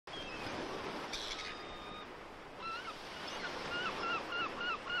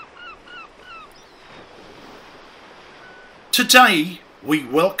Today we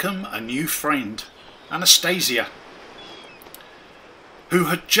welcome a new friend, Anastasia, who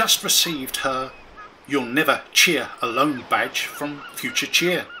had just received her You'll Never Cheer Alone badge from Future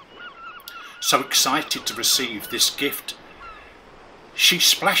Cheer. So excited to receive this gift, she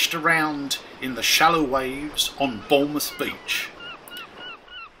splashed around in the shallow waves on Bournemouth Beach.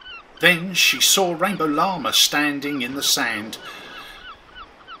 Then she saw Rainbow Llama standing in the sand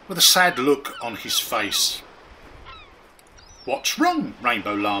with a sad look on his face. "What's wrong,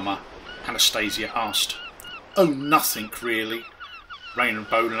 Rainbow Llama?" Anastasia asked. "Oh, nothing really,"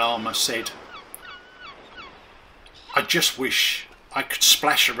 Rainbow Llama said. "I just wish I could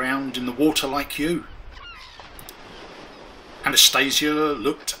splash around in the water like you." Anastasia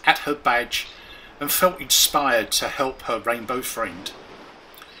looked at her badge and felt inspired to help her rainbow friend.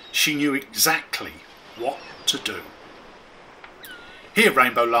 She knew exactly what to do. "Here,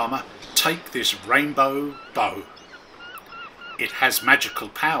 Rainbow Llama, take this rainbow bow. It has magical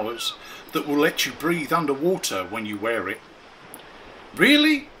powers that will let you breathe underwater when you wear it."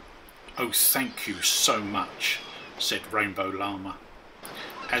 "Really? Oh, thank you so much," said Rainbow Llama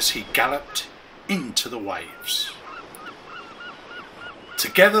as he galloped into the waves.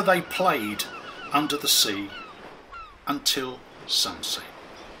 Together they played under the sea until sunset.